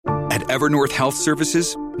At Evernorth Health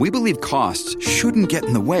Services, we believe costs shouldn't get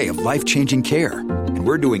in the way of life-changing care, and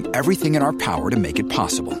we're doing everything in our power to make it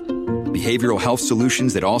possible. Behavioral health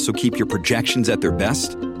solutions that also keep your projections at their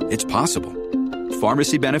best? It's possible.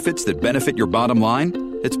 Pharmacy benefits that benefit your bottom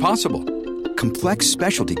line? It's possible. Complex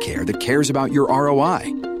specialty care that cares about your ROI?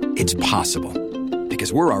 It's possible.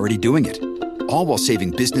 Because we're already doing it. All while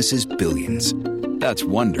saving businesses billions. That's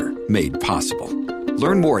Wonder made possible.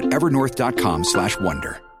 Learn more at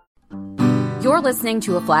evernorth.com/wonder. You're listening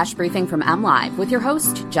to a flash briefing from MLive with your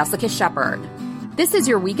host, Jessica Shepard. This is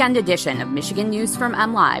your weekend edition of Michigan News from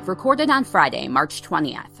MLive, recorded on Friday, March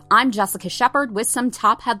 20th. I'm Jessica Shepard with some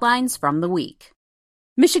top headlines from the week.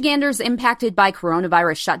 Michiganders impacted by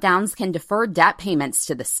coronavirus shutdowns can defer debt payments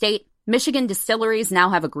to the state. Michigan distilleries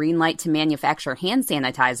now have a green light to manufacture hand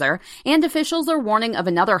sanitizer, and officials are warning of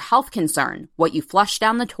another health concern, what you flush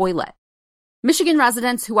down the toilet. Michigan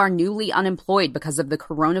residents who are newly unemployed because of the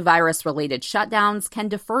coronavirus-related shutdowns can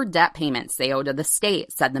defer debt payments they owe to the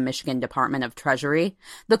state, said the Michigan Department of Treasury.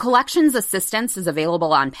 The collections assistance is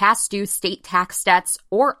available on past due state tax debts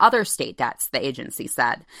or other state debts, the agency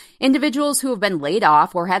said. Individuals who have been laid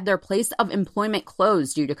off or had their place of employment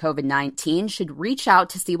closed due to COVID-19 should reach out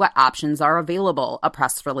to see what options are available, a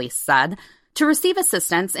press release said. To receive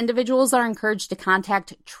assistance, individuals are encouraged to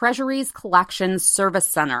contact Treasury's Collections Service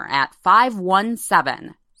Center at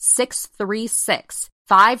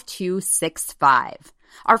 517-636-5265.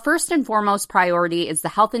 Our first and foremost priority is the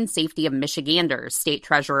health and safety of Michiganders, State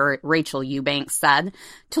Treasurer Rachel Eubanks said.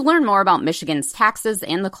 To learn more about Michigan's taxes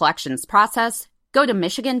and the collections process, go to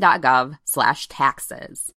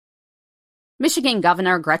michigan.gov/taxes. Michigan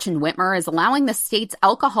Governor Gretchen Whitmer is allowing the state's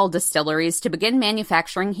alcohol distilleries to begin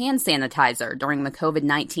manufacturing hand sanitizer during the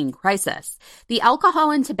COVID-19 crisis. The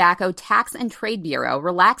Alcohol and Tobacco Tax and Trade Bureau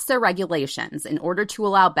relaxed their regulations in order to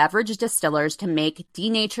allow beverage distillers to make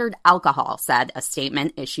denatured alcohol, said a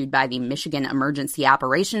statement issued by the Michigan Emergency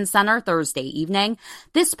Operations Center Thursday evening.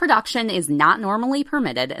 This production is not normally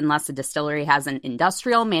permitted unless a distillery has an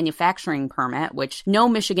industrial manufacturing permit, which no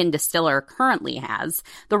Michigan distiller currently has.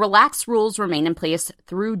 The relaxed rules remain in place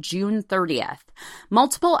through June 30th.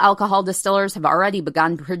 Multiple alcohol distillers have already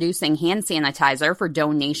begun producing hand sanitizer for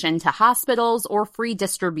donation to hospitals or free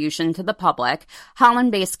distribution to the public.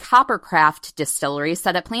 Holland-based Coppercraft Distillery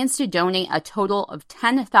said it plans to donate a total of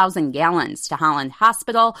 10,000 gallons to Holland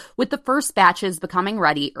Hospital, with the first batches becoming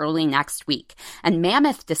ready early next week. And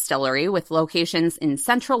Mammoth Distillery, with locations in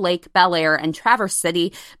Central Lake, Bel Air, and Traverse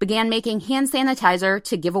City, began making hand sanitizer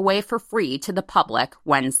to give away for free to the public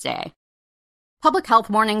Wednesday. Public health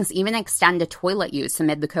warnings even extend to toilet use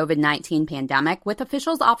amid the COVID-19 pandemic, with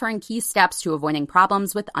officials offering key steps to avoiding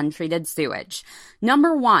problems with untreated sewage.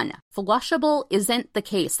 Number 1, flushable isn't the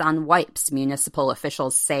case on wipes, municipal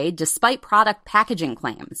officials say, despite product packaging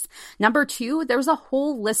claims. Number 2, there's a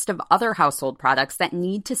whole list of other household products that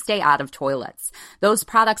need to stay out of toilets. Those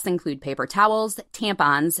products include paper towels,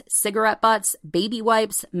 tampons, cigarette butts, baby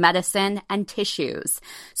wipes, medicine, and tissues.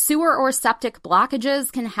 Sewer or septic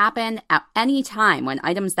blockages can happen at any time when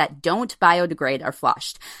items that don't biodegrade are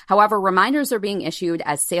flushed. However, reminders are being issued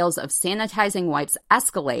as sales of sanitizing wipes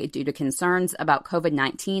escalate due to concerns about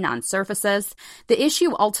COVID-19 on surfaces. The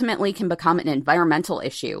issue ultimately can become an environmental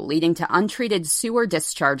issue, leading to untreated sewer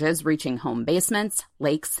discharges reaching home basements,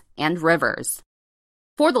 lakes, and rivers.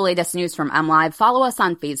 For the latest news from MLive, follow us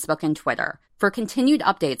on Facebook and Twitter. For continued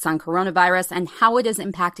updates on coronavirus and how it is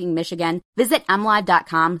impacting Michigan, visit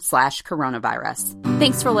mlive.com/coronavirus.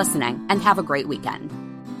 Thanks for listening and have a great weekend.